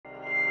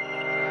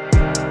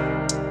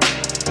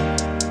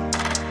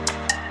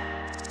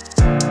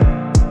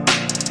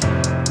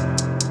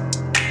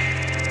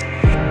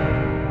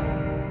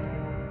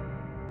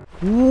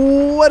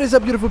What is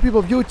up, beautiful people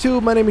of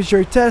YouTube? My name is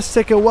Santos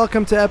and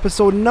welcome to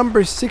episode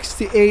number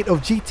 68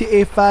 of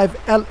GTA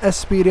 5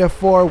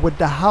 LSPDFR with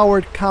the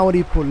Howard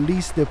County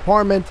Police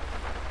Department.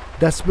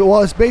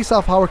 It's based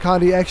off Howard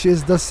County. Actually,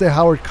 it does say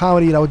Howard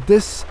County. Now,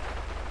 this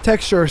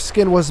texture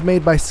skin was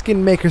made by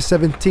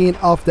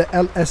Skinmaker17 off the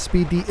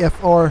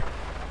LSPDFR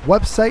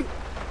website.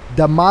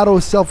 The model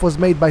itself was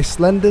made by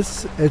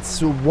Slendis.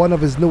 It's one of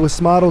his newest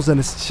models, and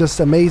it's just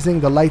amazing.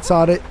 The lights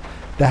on it,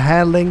 the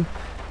handling,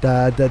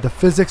 the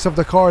physics of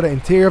the car, the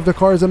interior of the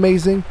car is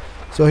amazing.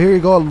 So here you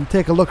go,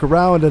 take a look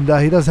around, and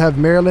he does have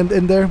Maryland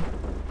in there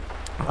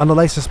on the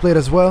license plate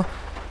as well.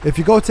 If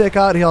you go take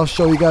out here, I'll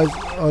show you guys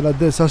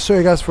I'll show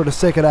you guys for the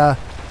sake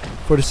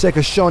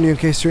of showing you in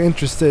case you're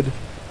interested.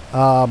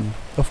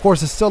 Of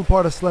course, it's still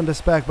part of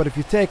Slendis pack, but if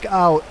you take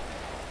out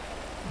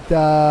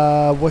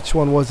the, which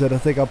one was it? I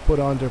think I'll put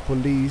under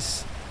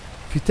police.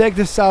 If you take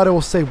this out, it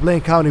will say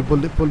Blaine County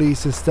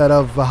Police instead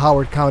of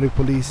Howard County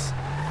Police.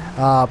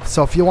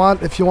 So if you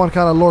want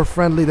kind of lore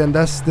friendly, then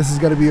this is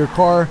gonna be your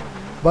car.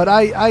 But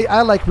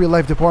I like real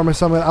life departments,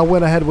 so I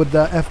went ahead with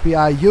the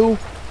FPIU.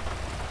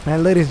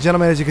 And ladies and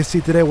gentlemen, as you can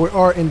see today, we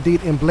are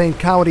indeed in Blaine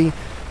County.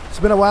 It's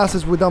been a while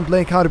since we've done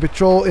Blaine County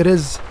Patrol. It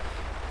is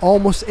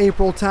almost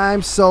April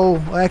time, so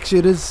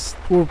actually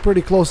we're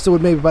pretty close to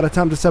it. Maybe by the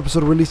time this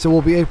episode releases, it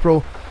will be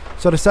April.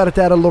 So I decided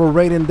to add a little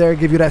rain in there,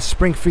 give you that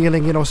spring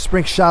feeling. You know,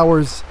 spring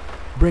showers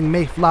bring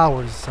May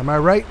flowers. Am I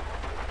right?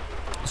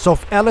 So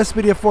if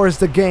LSPDFR is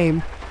the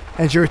game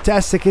and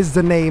Juratastic is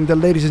the name,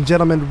 then ladies and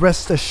gentlemen,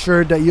 rest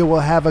assured that you will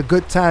have a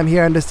good time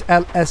here in this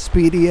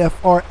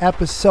LSPDFR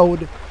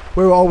episode,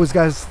 where we always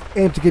guys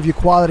aim to give you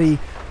quality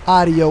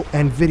audio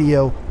and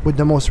video with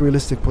the most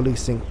realistic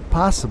policing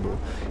possible.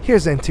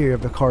 Here's the interior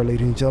of the car,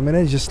 ladies and gentlemen,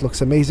 and it just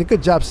looks amazing.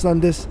 Good job,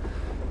 Slendis.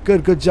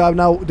 Good job.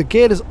 Now the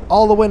gate is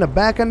all the way in the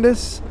back on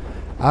this.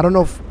 I don't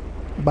know if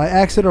by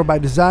accident or by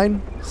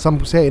design.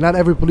 Some say not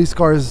every police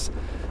car is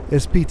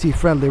PT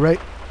friendly, right?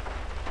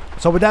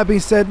 So with that being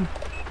said,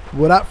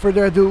 without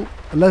further ado,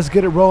 let's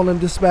get it rolling.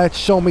 Dispatch,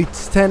 show me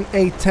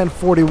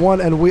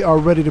 10/8/1041, and we are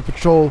ready to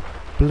patrol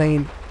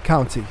Blaine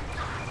County.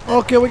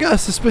 Okay, we got a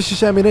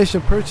suspicious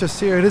ammunition purchase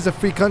here. It is a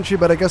free country,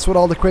 but I guess with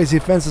all the crazy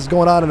offenses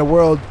going on in the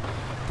world,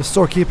 the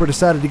storekeeper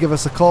decided to give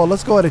us a call.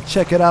 Let's go ahead and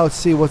check it out,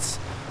 see what's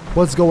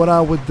going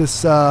on with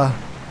this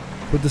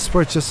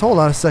purchase. Hold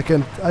on a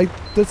second. I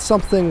did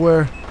something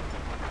where,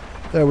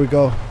 there we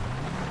go.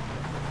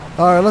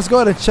 All right, let's go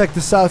ahead and check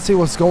this out, see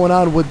what's going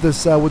on with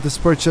this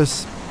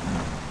purchase.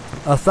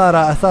 I thought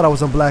I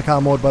was in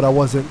blackout mode, but I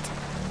wasn't,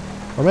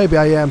 or maybe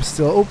I am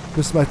still. Oh,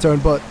 this is my turn,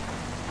 but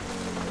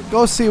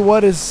go see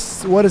what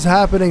is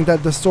happening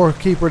that the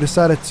storekeeper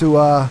decided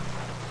to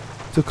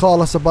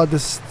call us about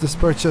this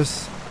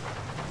purchase,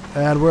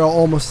 and we're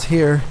almost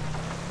here.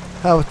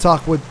 Have a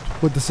talk with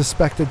the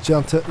suspected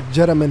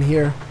gentleman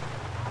here,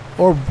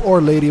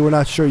 or lady, we're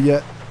not sure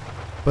yet,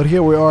 but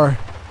here we are.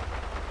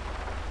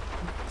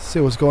 See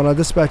what's going on.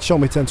 Dispatch, show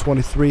me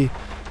 1023.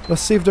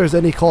 Let's see if there's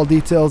any call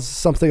details.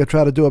 Something I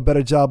try to do a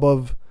better job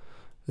of.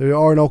 There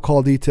are no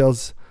call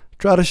details.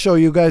 Try to show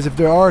you guys if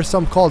there are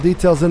some call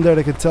details in there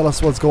that can tell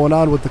us what's going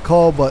on with the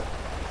call, but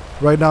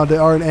right now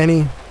there aren't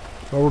any.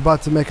 But we're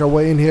about to make our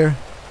way in here.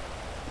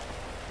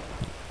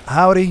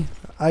 Howdy,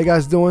 how you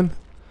guys doing?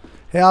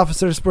 Hey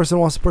officer, this person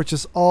wants to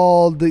purchase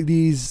all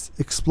these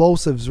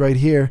explosives right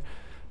here.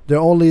 They're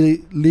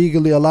only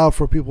legally allowed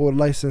for people with a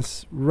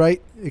license,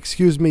 right?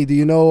 Excuse me, do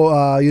you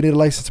know you need a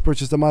license to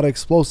purchase the amount of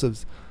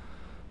explosives?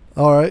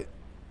 All right.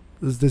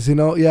 Does he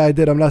know? Yeah, I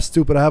did. I'm not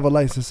stupid. I have a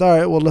license. All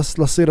right, well, let's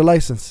see the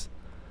license.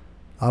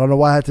 I don't know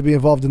why I had to be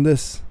involved in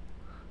this,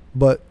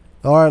 but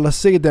all right, let's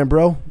see it then,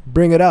 bro.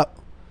 Bring it up.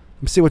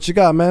 Let me see what you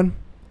got, man.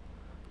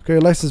 Okay,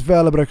 your license is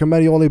valid, but I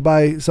recommend you only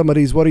buy some of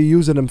these. What are you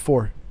using them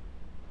for?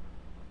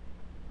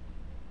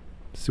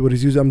 See what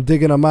he's using. I'm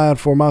digging a mine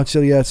for Mount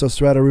Chiliad, so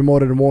it's rather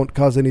remote and won't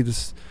cause any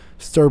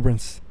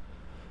disturbance.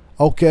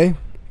 Okay.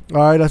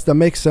 All right, that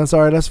makes sense.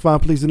 All right, that's fine.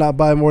 Please do not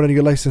buy more than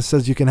your license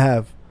says you can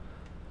have.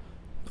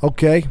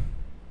 Okay.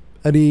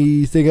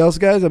 Anything else,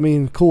 guys? I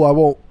mean, cool. I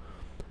won't.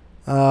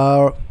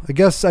 I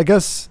guess.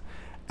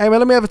 Hey, man,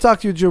 let me have a talk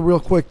to you real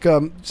quick.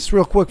 Just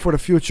real quick for the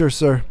future,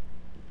 sir.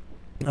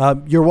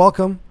 You're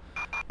welcome.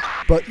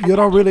 But you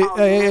don't really.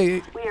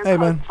 Hey,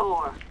 man.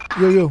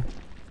 You.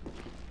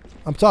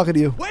 I'm talking to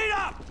you. Wait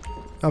up!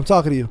 I'm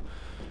talking to you.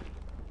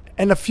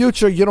 In the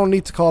future, you don't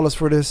need to call us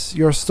for this.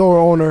 You're a store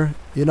owner.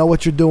 You know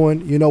what you're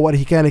doing. You know what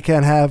he can and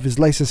can't have. His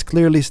license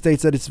clearly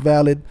states that it's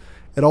valid.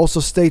 It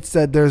also states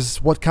that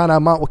there's what kind of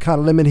amount, what kind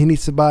of limit he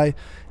needs to buy.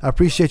 I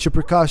appreciate your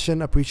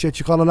precaution. I appreciate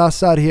you calling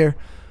us out here.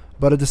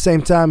 But at the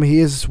same time,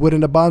 he is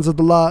within the bounds of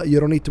the law. You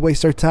don't need to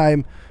waste our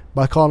time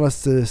by calling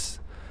us to this.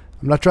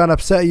 I'm not trying to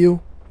upset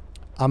you.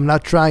 I'm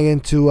not trying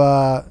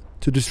to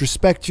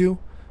disrespect you.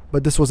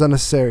 But this was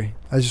unnecessary.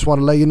 I just want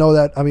to let you know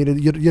that. I mean,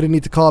 you didn't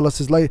need to call us.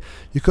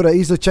 You could have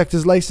easily checked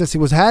his license. He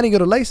was handing you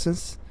the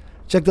license.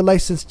 Check the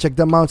license, check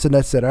the amounts, and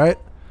that's it, all right?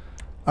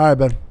 All right,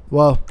 Ben.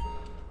 Well,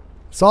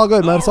 it's all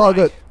good, man. It's all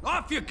good.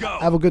 Off you go.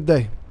 Have a good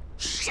day.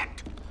 Shit.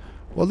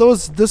 Well,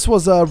 this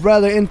was a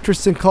rather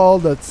interesting call.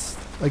 That's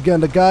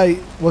Again, the guy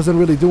wasn't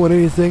really doing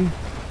anything.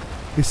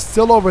 He's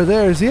still over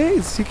there. Is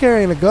he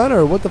carrying a gun,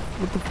 or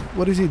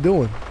what is he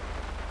doing?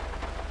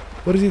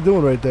 What is he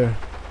doing right there?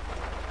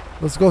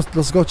 Let's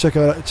go check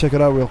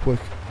it out real quick.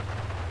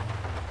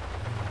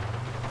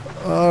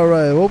 All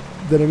right. Whoop,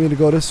 didn't mean to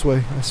go this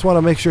way. I just want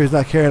to make sure he's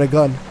not carrying a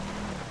gun.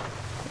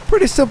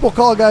 Pretty simple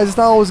call, guys. It's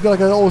not always like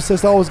I always say.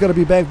 It's not always gonna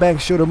be bang bang,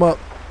 shoot him up.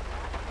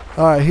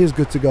 All right, he's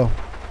good to go.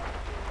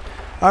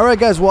 All right,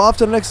 guys. Well,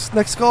 after the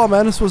next call,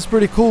 man, this was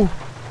pretty cool.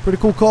 Pretty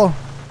cool call.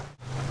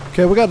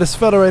 Okay, we got this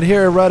fella right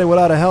here riding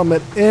without a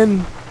helmet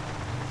in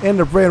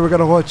the brain. We're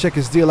gonna go check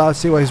his deal out,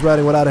 see why he's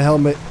riding without a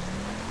helmet.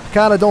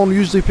 Kind of don't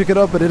usually pick it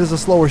up, but it is a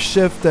slower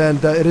shift,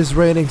 and it is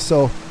raining,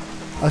 so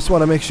I just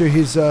want to make sure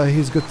he's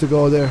good to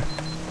go there.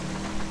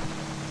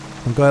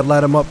 And go ahead,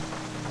 light him up.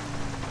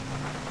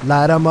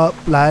 Light him up,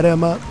 light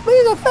him up.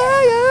 He's on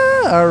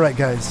fire! All right,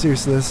 guys.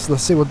 Seriously,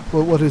 let's see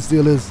what his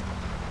deal is.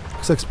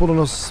 Looks like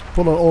he's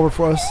pulling over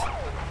for us.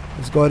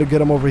 Let's go ahead and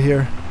get him over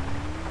here.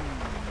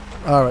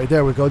 All right,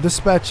 there we go.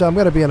 Dispatch. I'm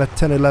gonna be on a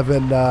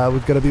 1011. We're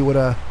gonna be with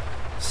a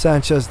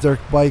Sanchez dirt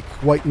bike,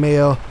 white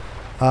male.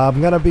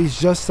 I'm gonna be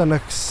just on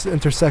the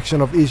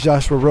intersection of East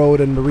Joshua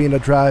Road and Marina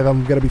Drive.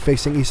 I'm gonna be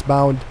facing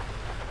eastbound.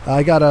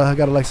 I got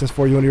a license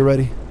for you when you're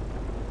ready.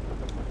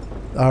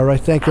 All right,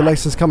 thank you.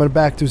 License coming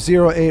back to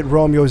 08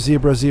 Romeo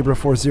Zebra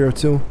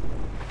 402.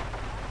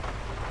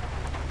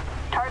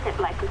 Target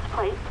license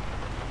plate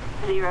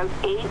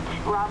 08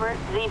 Robert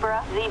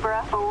Zebra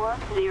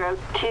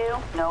 402.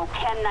 No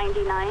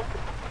 1099.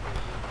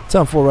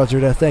 10-4, roger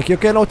that. Thank you.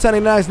 Okay, no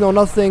 1099s, no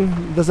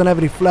nothing. Doesn't have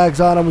any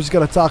flags on him. We just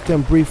gotta talk to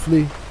him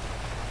briefly.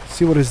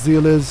 See what his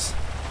deal is.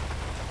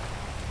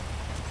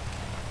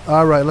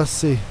 All right, let's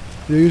see.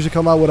 They usually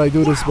come out when I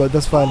do this, but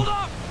that's fine.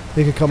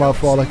 He can come out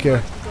for all I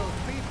care.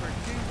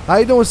 How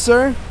you doing,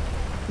 sir?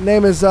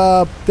 Name is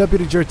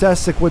Deputy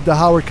Jertasic with the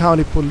Howard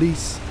County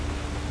Police.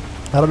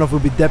 I don't know if it'll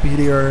be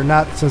deputy or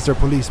not since they're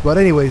police, but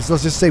anyways,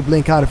 let's just say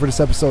Blaine County for this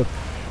episode.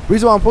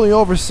 Reason why I'm pulling you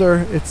over,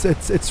 sir,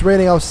 it's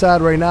raining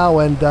outside right now,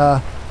 and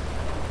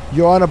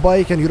you're on a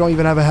bike and you don't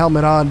even have a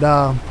helmet on.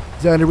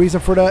 Is there any reason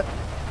for that?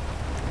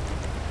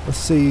 Let's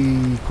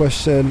see.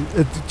 Question.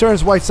 It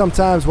turns white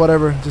sometimes.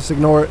 Whatever. Just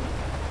ignore it.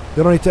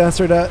 You don't need to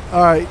answer that.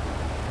 All right.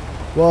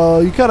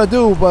 Well, you kind of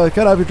do, but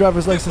kind of have your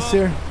driver's license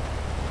here.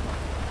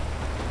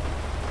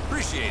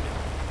 Appreciate it.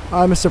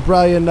 All right, Mr.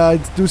 Bryan. I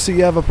do see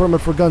you have a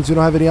permit for guns. You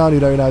don't have any on you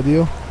right now, do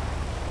you?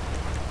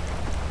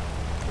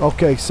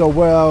 Okay. So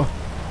where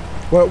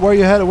are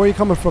you headed? Where are you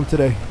coming from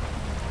today?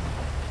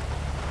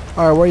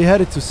 All right. Where are you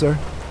headed to, sir?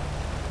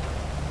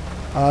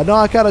 No,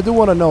 I kind of do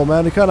want to know,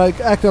 man. You're kind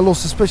of acting a little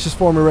suspicious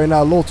for me right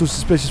now. A little too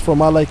suspicious for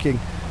my liking.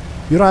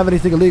 You don't have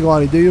anything illegal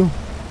on you, do you?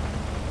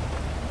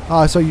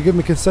 Alright, so you give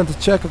me consent to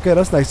check? Okay,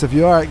 that's nice of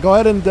you. Alright, go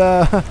ahead and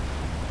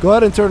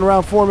turn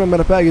around for me. I'm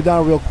going to pat you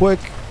down real quick.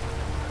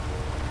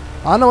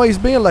 I know why he's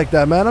being like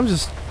that, man. I'm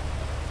just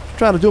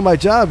trying to do my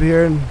job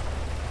here, and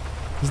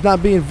he's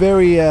not being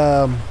very,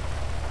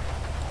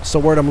 what's the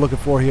word I'm looking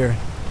for here?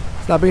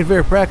 It's not being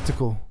very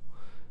practical.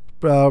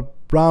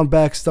 Brown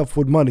bag stuff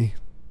with money.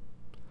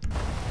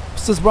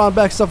 What's this brown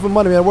bag stuff with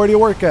money, man? Where do you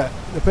work at?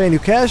 They're paying you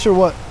cash or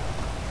what?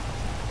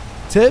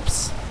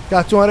 Tips?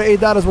 Got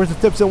 $208 worth of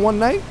tips in one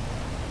night?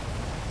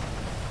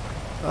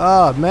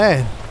 Oh,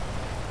 man.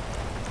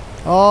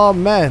 Oh,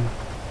 man.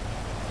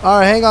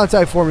 Alright, hang on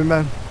tight for me,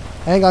 man.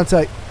 Hang on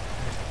tight.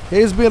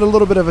 He's being a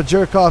little bit of a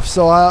jerk off,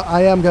 so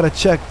I am going to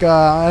check.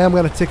 I am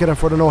going to ticket him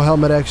for the no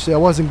helmet, actually. I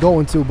wasn't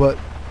going to, but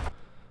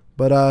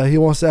he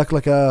wants to act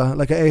like an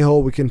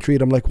a-hole. We can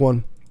treat him like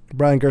one.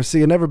 Brian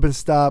Garcia, never been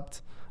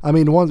stopped. I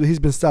mean, he's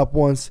been stopped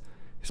once.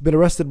 He's been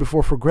arrested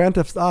before for Grand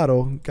Theft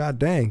Auto. God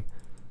dang.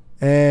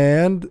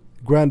 And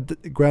Grand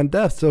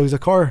Theft. So he's a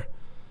car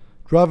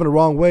driving the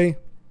wrong way.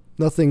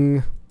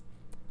 Nothing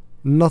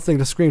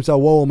that screams out,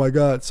 whoa, oh my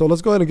God. So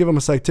let's go ahead and give him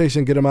a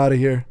citation, get him out of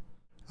here.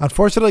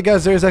 Unfortunately,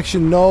 guys, there's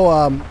actually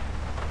no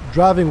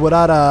driving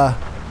without a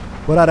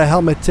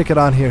helmet ticket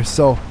on here.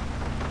 So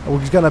we're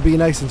just gonna be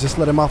nice and just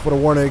let him off with a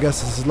warning. I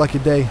guess this is his lucky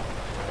day.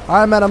 All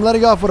right, man, I'm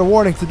letting you off with a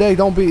warning today.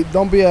 Don't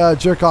be a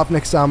jerk off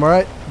next time. All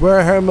right, wear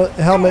a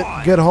helmet,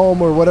 get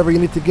home or whatever you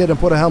need to get, and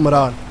put a helmet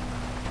on.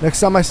 Next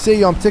time I see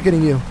you, I'm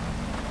ticketing you.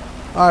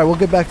 All right, we'll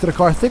get back to the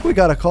car. I think we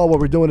got a call while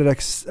we're doing it.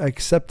 I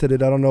accepted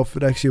it. I don't know if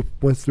it actually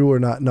went through or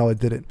not. No, it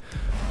didn't.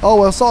 Oh,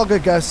 well, it's all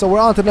good, guys. So we're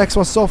on to the next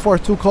one. So far,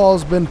 2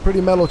 calls. Been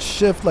pretty mellow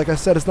shift. Like I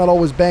said, it's not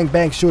always bang,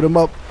 bang, shoot 'em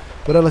up.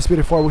 But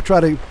LSPDFR, we'll try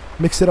to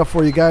mix it up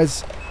for you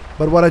guys.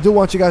 But what I do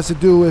want you guys to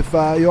do, if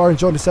you are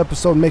enjoying this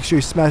episode, make sure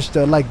you smash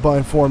the like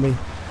button for me.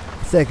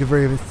 Thank you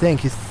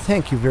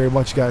very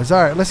much, guys.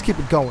 All right, let's keep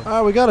it going. All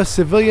right, we got a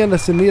civilian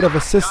that's in need of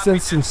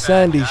assistance in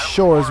Sandy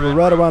Shores. We're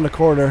right around the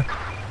corner.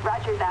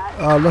 Roger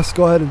that. Let's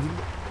go ahead and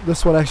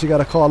this one actually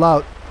got a call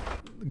out.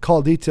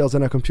 Call details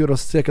on our computer.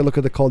 Let's take a look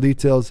at the call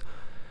details.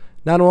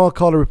 911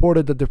 caller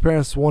reported that their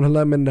parents won't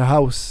let them in the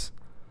house.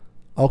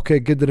 Okay,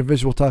 get the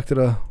individual, talk to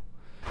the...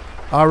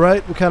 All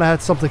right, we kind of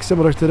had something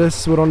similar to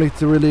this. We don't need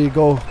to really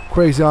go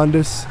crazy on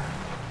this.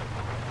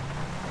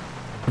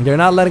 And they're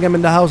not letting them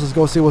in the house. Let's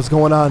go see what's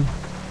going on.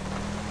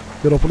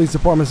 Good old police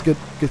departments get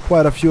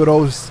quite a few of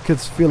those.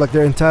 Kids feel like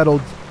they're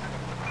entitled.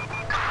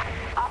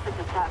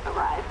 Officers have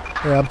arrived.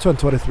 Yeah, I'm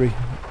 23.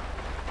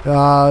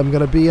 I'm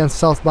gonna be on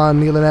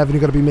southbound Nealon Avenue.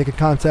 Gonna be making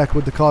contact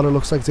with the caller.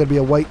 Looks like it's gonna be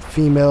a white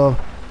female,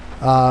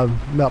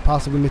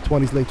 possibly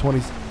mid-20s, late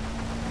 20s.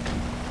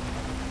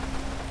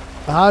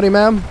 Howdy,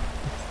 ma'am.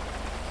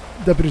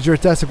 Deputy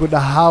Jurtastic with the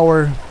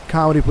Howard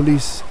County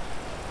Police.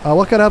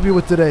 What can I help you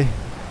with today?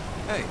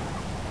 Hey.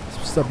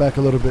 Step back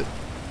a little bit.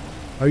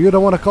 Are you the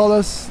one to call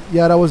us?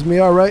 Yeah, that was me.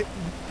 All right.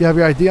 You have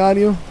your ID on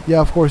you?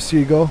 Yeah, of course.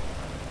 Here you go.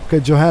 Okay,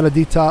 Johanna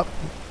D. Top.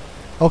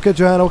 Okay,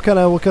 Johanna.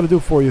 What can I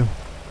do for you?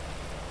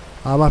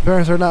 My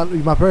parents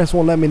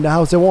won't let me in the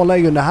house. They won't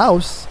let you in the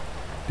house.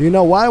 Do you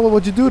know why? What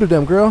would you do to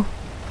them, girl?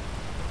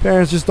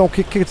 Parents just don't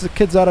kick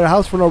kids out of the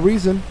house for no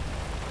reason.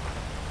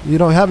 You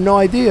don't have no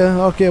idea.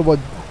 Okay, well,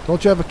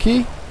 don't you have a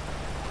key?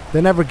 They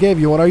never gave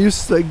you one. Are you?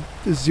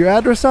 Is your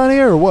address on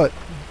here or what?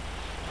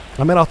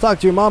 I mean, I'll talk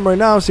to your mom right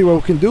now, see what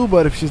we can do.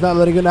 But if she's not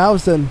letting you in the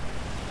house, then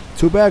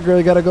too bad, girl.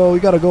 You gotta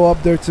go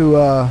up there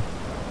to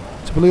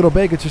Polito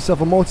Bay, get yourself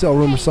a motel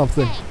room or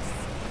something.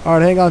 All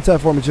right, hang on tight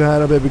for me,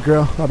 Johanna, baby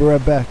girl. I'll be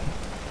right back.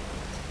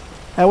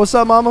 Hey, what's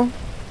up, mama?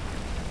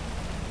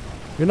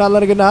 You're not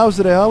letting her in the house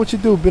today, huh? What you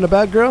do? Been a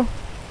bad girl?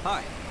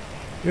 Hi.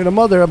 You're the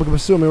mother, I'm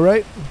assuming,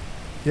 right?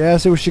 Yeah, I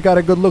see where she got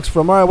her good looks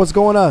from. All right, what's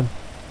going on?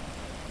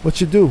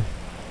 What you do?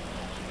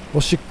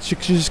 Well, she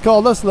just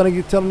called us,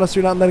 telling us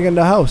you're not letting her in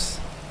the house.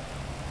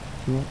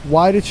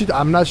 Why did she?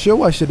 I'm not sure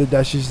why she did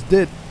that. She just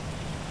did.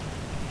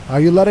 Are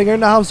you letting her in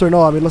the house or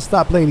no? I mean, let's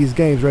stop playing these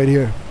games right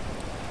here.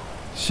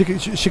 She can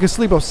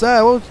sleep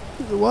outside.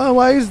 Well,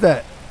 why is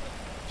that?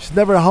 She's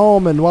never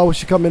home, and why would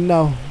she come in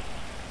now?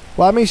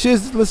 Well, I mean,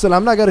 listen,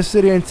 I'm not gonna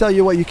sit here and tell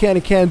you what you can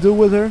and can't do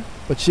with her,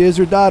 but she is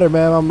your daughter,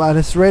 man.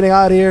 It's raining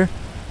out here.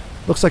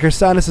 Looks like her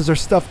sinuses are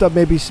stuffed up.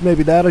 Maybe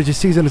the allergy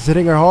season is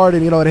hitting her hard,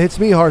 and you know it hits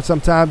me hard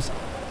sometimes.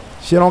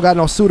 She don't got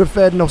no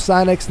Sudafed, no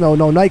Sinex, no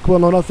NyQuil,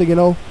 no nothing, you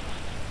know.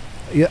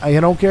 You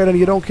don't care, then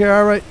you don't care.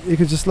 All right, you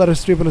can just let her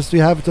sleep on the street.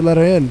 Have to let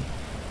her in.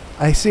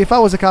 I see. If I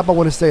was a cop, I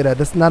wouldn't say that.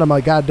 That's none of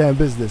my goddamn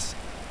business.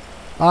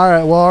 All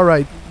right, well, all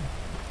right.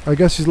 I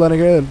guess she's letting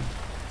her in.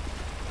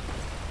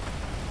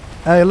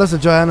 Hey, listen,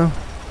 Johanna.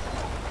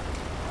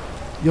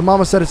 Your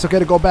mama said it's okay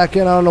to go back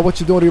in. I don't know what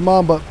you're doing to your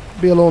mom, but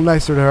be a little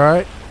nicer to her, all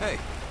right? Hey.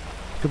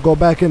 You could go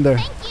back in there.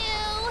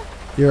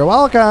 Thank you. You're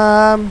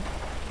welcome.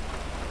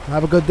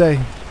 Have a good day.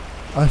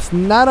 It's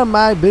none of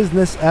my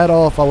business at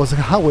all. If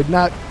I would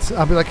not.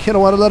 I'd be like, you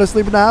don't want to let her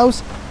sleep in the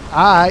house?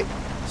 All right.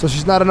 So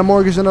she's not on a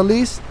mortgage and a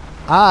lease?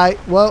 All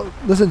right. Well,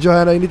 listen,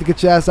 Johanna, you need to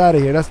get your ass out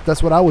of here.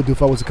 That's what I would do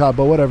if I was a cop,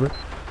 but whatever.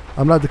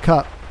 I'm not the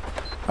cop.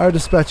 All right,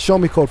 dispatch. Show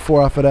me code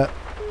 4 off of that.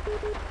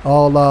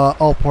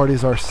 All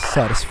parties are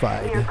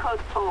satisfied,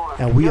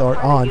 and we are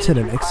on to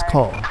the next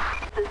call.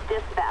 This is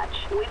dispatch.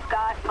 We've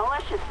got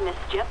malicious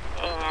mischief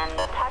and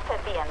attack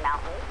at the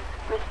mountain.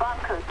 Response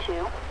code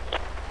 2.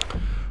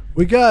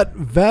 We got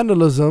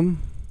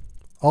vandalism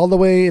all the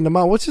way in the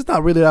mountain, which is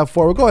not really that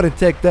far. We'll go ahead and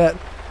take that.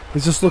 It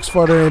just looks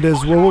farther than it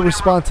is. We'll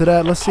respond to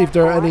that. Let's see if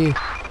there are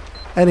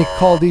any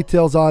call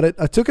details on it.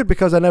 I took it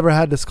because I never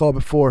had this call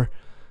before.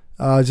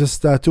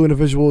 Just two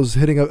individuals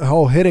hitting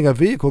a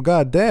vehicle.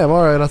 God damn.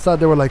 All right. I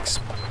thought they were like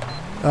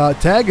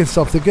tagging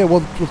something. Again,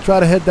 we'll try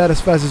to hit that as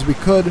fast as we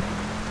could.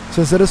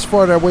 Since it is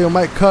farther away, we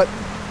might cut.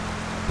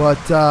 But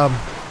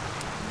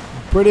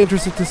pretty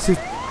interested to see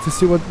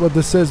what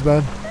this is,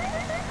 man.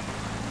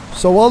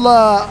 So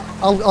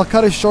I'll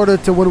cut it shorter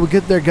to when we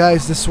get there,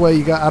 guys. This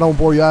way, I don't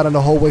bore you out on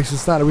the whole way. So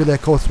it's not really a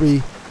code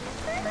 3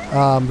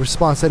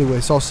 response anyway.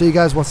 So I'll see you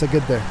guys once I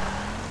get there.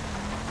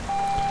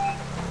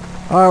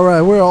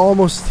 Alright, we're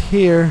almost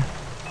here.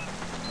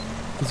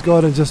 Let's go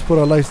ahead and just put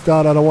our lights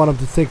down. I don't want them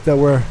to think that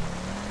we're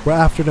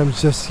after them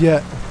just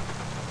yet.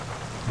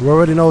 We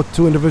already know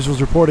 2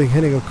 individuals reporting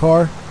hitting a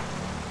car.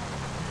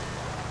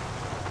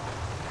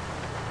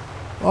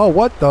 Oh,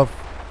 what the?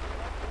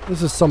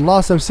 This is some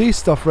Lost MC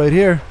stuff right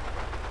here.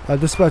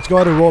 Dispatch, go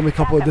ahead and roll me a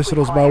couple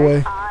additionals my way.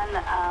 On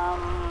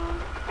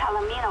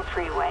Palomino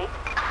Freeway.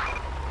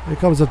 Here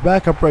comes a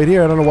backup right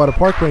here. I don't know why the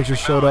park rangers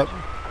showed up.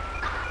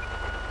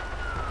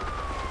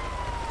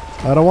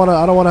 I don't want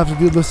to have to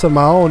do this on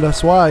my own.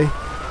 That's why.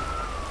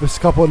 There's a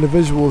couple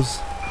individuals.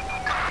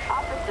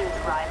 Officers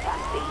arrived on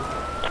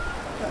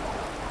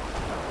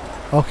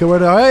scene. Okay, where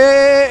they?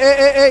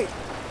 Hey!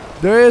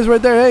 There he is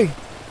right there.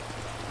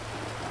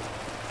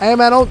 Hey,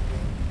 man, don't.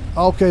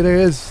 Okay, there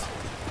he is.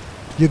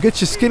 You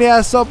get your skinny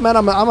ass up, man.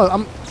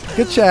 I'm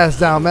get your ass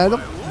down, man.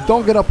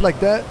 Don't get up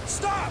like that.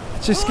 Stop.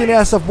 Get your skinny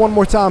ass up one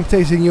more time. I'm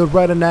tasing you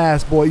right in the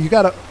ass, boy. You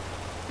gotta.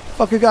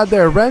 Fuck, you got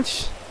there, a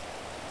wrench?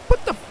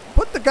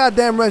 Put the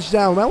goddamn wrench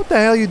down, man. What the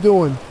hell are you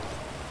doing?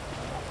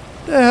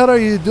 What the hell are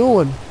you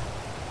doing?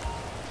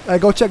 Hey,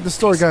 go check the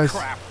store, guys.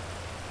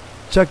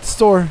 Check the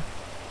store.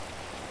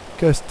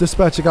 Okay,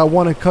 dispatch, I got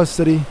one in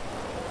custody.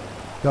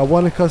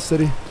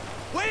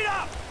 Wait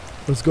up.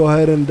 Let's go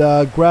ahead and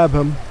grab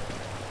him.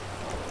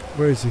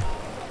 Where is he?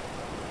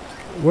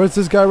 Where's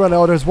this guy running?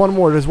 Oh, there's one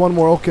more.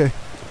 Okay.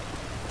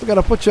 We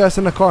gotta put your ass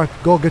in the car.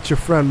 Go get your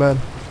friend, man.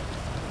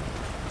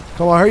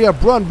 Come on, hurry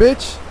up, run,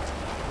 bitch.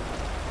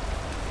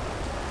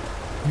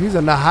 He's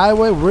on the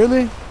highway,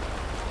 really?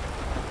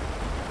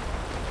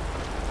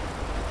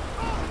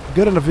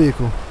 Get in the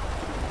vehicle.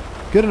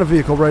 Get in the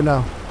vehicle right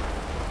now.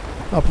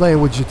 I'm not playing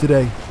with you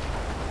today.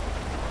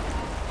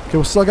 Okay,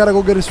 we still gotta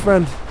go get his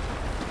friend.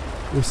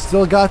 We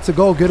still got to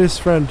go get his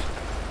friend.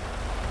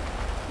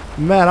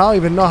 Man, I don't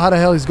even know how the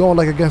hell he's going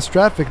like against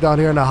traffic down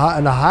here in the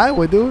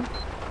highway, dude.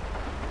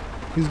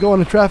 He's going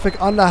in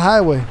traffic on the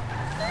highway.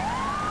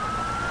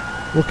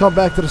 We'll come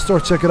back to the store,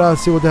 check it out, and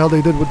see what the hell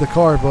they did with the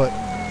car, but...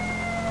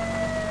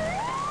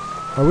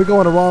 Are we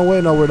going the wrong way?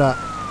 No, we're not.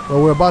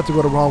 Well, we're about to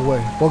go the wrong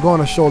way. We'll go on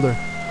the shoulder.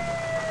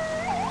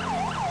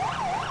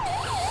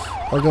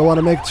 Like, I want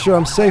to make sure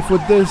I'm safe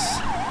with this.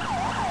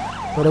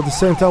 But at the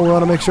same time, we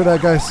want to make sure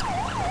that guy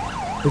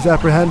is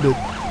apprehended.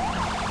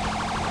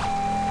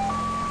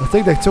 I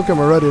think they took him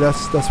already.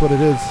 That's what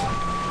it is.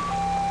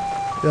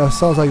 Yeah, it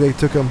sounds like they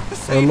took him.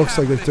 Or it looks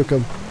like they took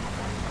him.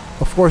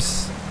 Of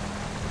course,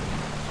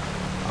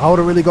 I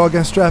wouldn't really go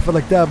against traffic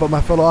like that, but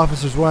my fellow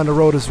officers were on the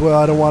road as well.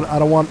 I don't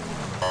want.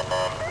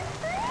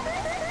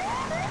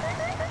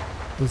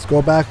 Let's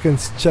go back and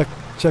check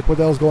what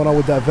the hell's going on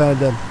with that van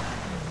then.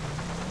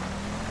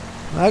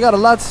 I got a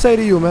lot to say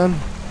to you, man.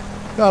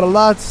 Got a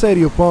lot to say to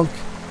you, punk.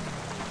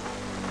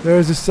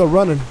 There's he still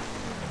running.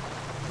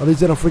 At least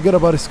they don't forget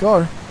about his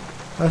car.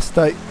 That's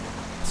tight.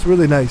 It's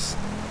really nice.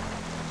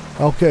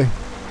 Okay.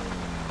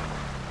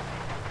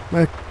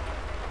 Man.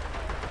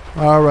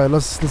 Alright,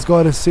 let's go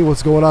ahead and see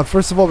what's going on.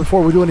 First of all,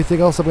 before we do anything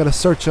else, I'm gonna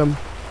search him.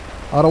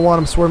 I don't want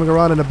him swarming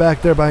around in the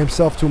back there by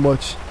himself too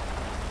much.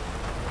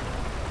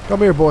 Come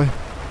here, boy.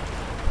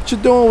 What you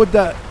doing with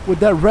that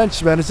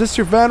wrench, man? Is this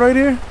your van right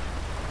here?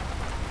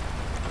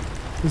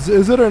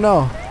 Is it or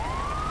no?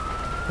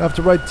 You have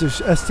to write to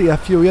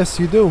STFU. Yes,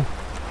 you do.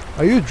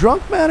 Are you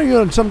drunk, man? Are you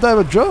on some type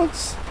of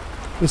drugs?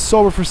 Been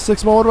sober for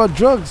 6 months. What about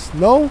drugs?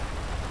 No?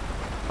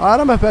 Alright,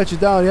 I'm gonna pat you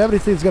down. You have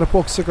anything that's gonna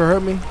poke, sick, or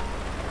hurt me?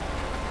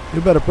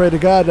 You better pray to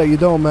God that you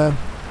don't, man.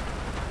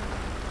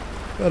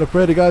 Better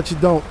pray to God you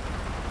don't.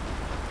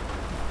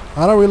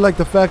 I don't really like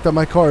the fact that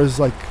my car is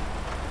like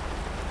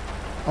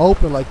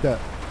open like that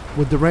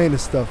with the rain and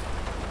stuff.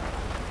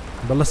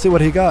 But let's see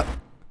what he got.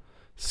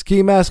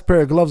 Ski mask,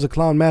 pair of gloves, a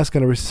clown mask,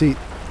 and a receipt.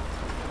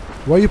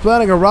 Were you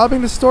planning on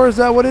robbing the store? Is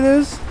that what it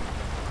is?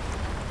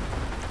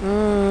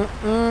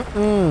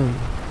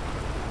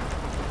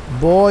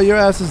 Boy, your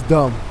ass is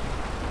dumb.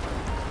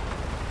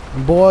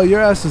 Boy, your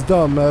ass is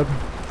dumb, man.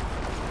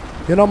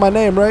 You know my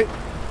name, right?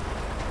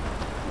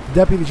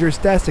 Deputy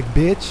Juristastic,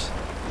 bitch.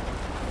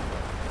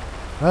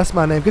 That's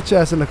my name. Get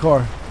your ass in the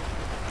car.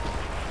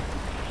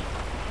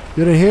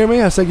 You didn't hear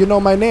me? I said you know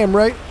my name,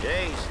 right?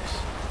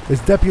 Jesus.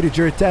 It's Deputy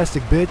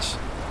Juristastic, bitch.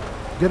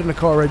 Get in the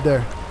car right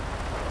there.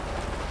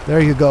 There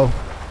you go.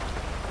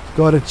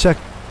 Go ahead and check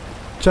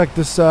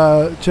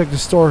the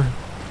store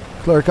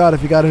clerk out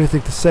if you got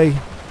anything to say.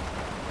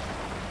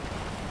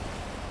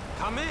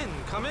 Come in.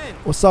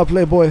 What's up,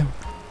 Playboy?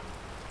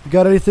 You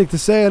got anything to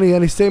say?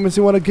 Any statements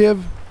you want to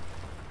give?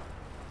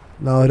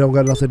 No, I don't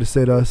got nothing to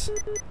say to us.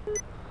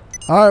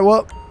 Alright,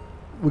 well,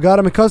 we got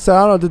him in custody.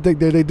 I don't know, did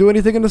they do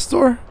anything in the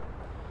store?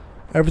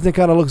 Everything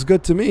kind of looks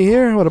good to me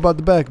here. What about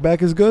the back?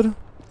 Back is good?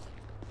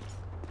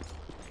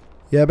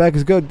 Yeah, back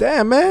is good.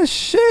 Damn, man,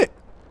 shit.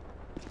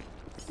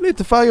 You need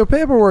to file your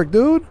paperwork,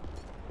 dude.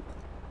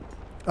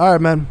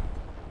 Alright, man.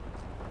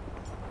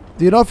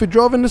 Do you know if he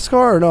drove in this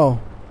car or no?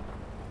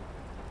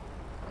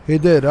 He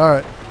did,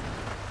 alright.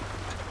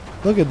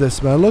 Look at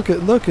this, man. Look at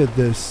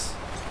this.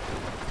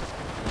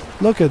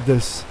 Look at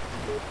this.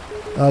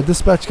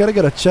 Dispatch, gotta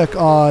get a check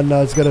on,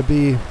 it's gonna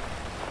be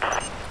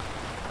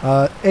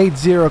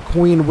 80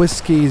 Queen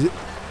Whiskey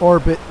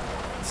Orbit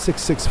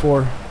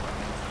 664.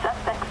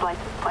 Suspect's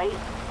license plate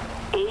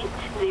 80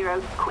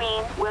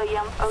 Queen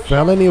William Ocean.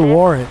 Felony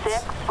warrant.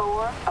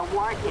 664. A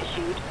warrant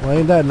issued. Well,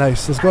 ain't that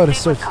nice? Let's go ahead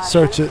and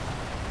search it.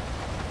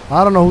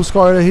 I don't know whose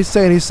car it is. He's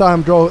saying he saw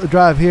him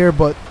drive here,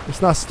 but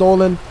it's not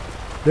stolen.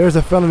 There's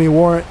a felony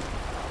warrant.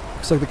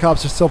 Looks like the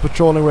cops are still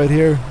patrolling right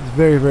here. It's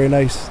very, very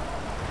nice.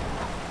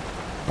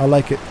 I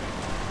like it.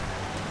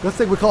 Let's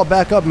think we call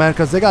back up, man,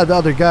 because they got the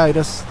other guy.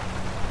 That's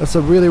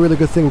a really, really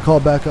good thing we call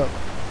back up.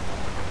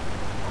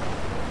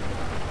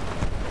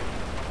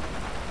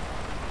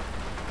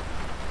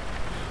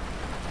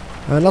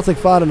 And nothing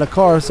found in the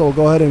car, so we'll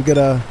go ahead and get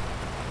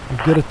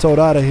it towed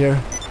out of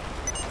here.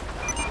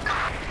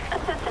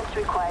 Assistance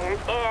required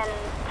in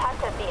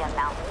Takavia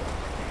Mountain.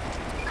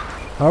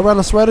 All right,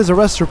 let's write his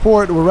arrest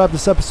report. We'll wrap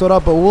this episode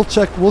up, but we'll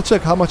check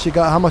how much he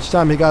got, how much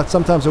time he got.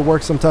 Sometimes it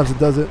works, sometimes it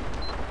doesn't.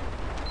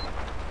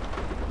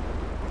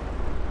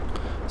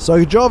 So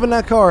you drove in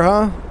that car,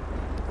 huh?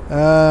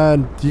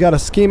 And you got a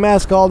ski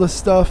mask, all this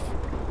stuff.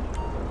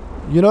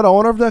 You know the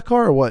owner of that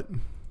car or what?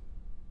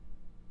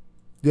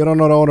 You don't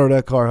know the owner of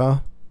that car,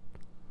 huh?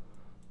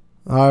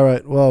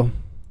 Alright, well,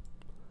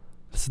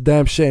 it's a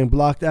damn shame.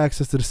 Blocked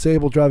access to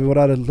disabled driving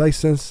without a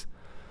license.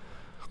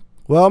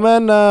 Well,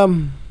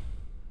 man,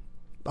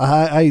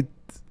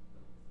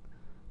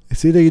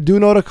 it's either you do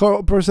know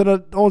the person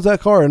that owns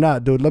that car or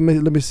not, dude. Let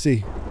me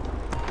see.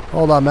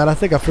 Hold on, man. I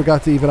think I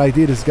forgot to even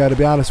ID this guy, to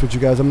be honest with you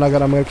guys. I'm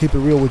gonna keep it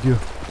real with you.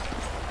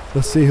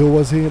 Let's see, who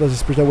was he? Let's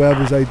just pretend we have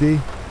his ID.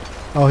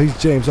 Oh, he's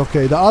James.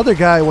 Okay, the other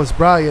guy was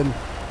Brian.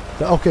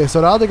 Okay,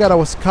 so the other guy that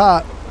was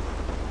caught,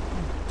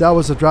 that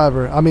was the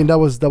driver. I mean, that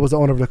was the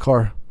owner of the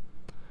car.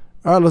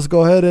 All right, let's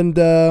go ahead and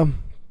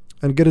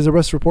get his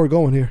arrest report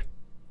going here.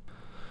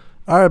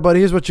 All right, buddy,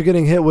 here's what you're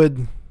getting hit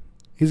with.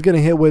 He's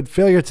getting hit with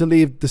failure to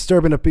leave,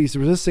 disturbing the peace,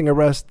 resisting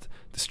arrest,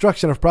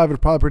 destruction of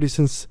private property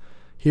since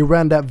he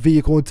ran that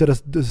vehicle into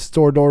the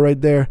store door right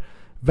there,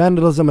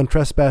 vandalism and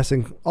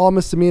trespassing. All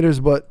misdemeanors,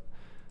 but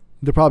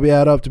they probably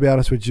add up, to be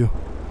honest with you.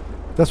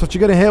 That's what you're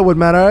getting hit with,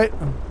 man, all right?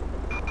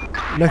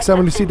 Next time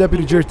when you see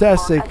Deputy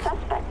Jertastic,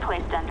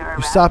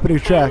 you stop in your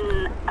track.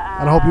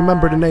 And I hope you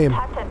remember the name.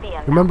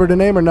 Remember the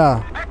name or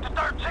not?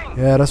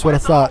 Yeah, that's what I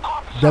thought.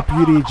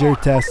 Deputy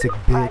Jertastic,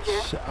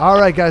 bitch.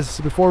 Alright,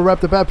 guys, before we wrap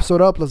the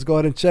episode up, let's go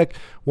ahead and check.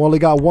 We only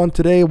got one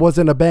today. It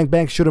wasn't a bang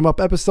bang shoot 'em up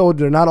episode.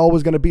 They're not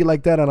always going to be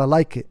like that, and I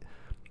like it.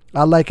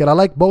 I like it. I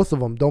like both of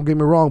them. Don't get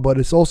me wrong, but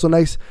it's also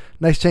nice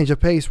change of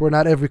pace where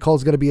not every call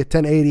is going to be a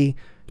 1080.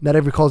 Not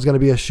every call is going to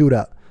be a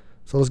shootout.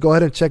 So let's go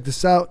ahead and check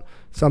this out.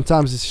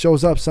 Sometimes it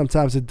shows up,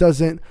 sometimes it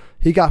doesn't.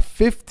 He got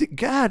 50.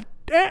 God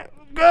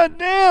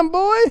damn,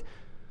 boy.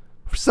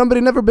 For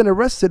somebody never been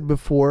arrested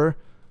before,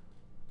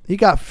 he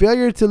got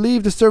failure to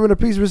leave, disturbing the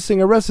peace,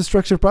 resisting arrest,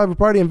 destruction of private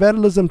property, and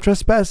vandalism,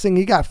 trespassing.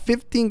 He got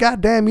 15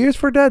 goddamn years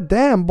for that.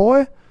 Damn,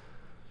 boy.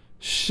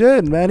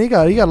 Shit, man. He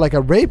got like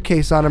a rape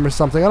case on him or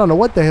something. I don't know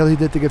what the hell he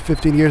did to get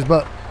 15 years,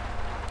 but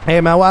hey,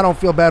 man, well, I don't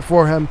feel bad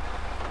for him.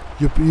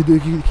 You can't do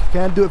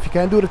it. If you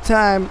can't do the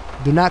time,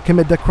 do not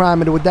commit the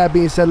crime. And with that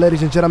being said,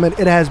 ladies and gentlemen,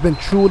 it has been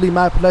truly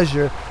my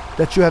pleasure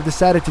that you have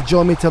decided to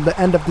join me till the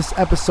end of this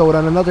episode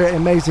on another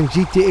amazing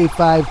GTA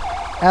 5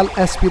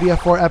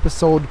 LSPDFR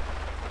episode.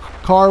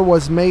 Car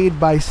was made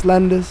by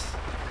Slendas.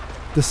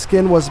 The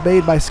skin was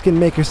made by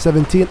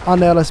Skinmaker17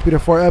 on the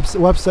LSPDFR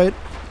website.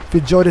 If you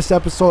enjoyed this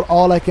episode,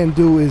 all I can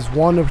do is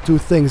one of two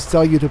things.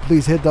 Tell you to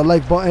please hit the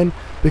like button,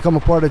 become a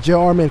part of J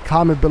Army, and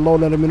comment below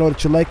letting me know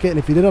that you like it. And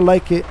if you didn't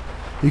like it,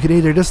 you can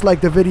either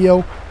dislike the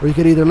video, or you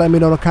can either let me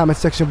know in the comment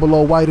section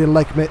below why you didn't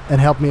like it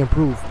and help me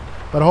improve.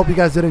 But I hope you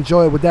guys did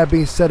enjoy it. With that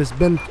being said, it's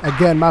been,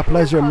 again, my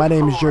pleasure. My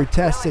name is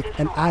Jertastic,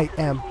 and I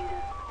am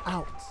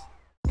out.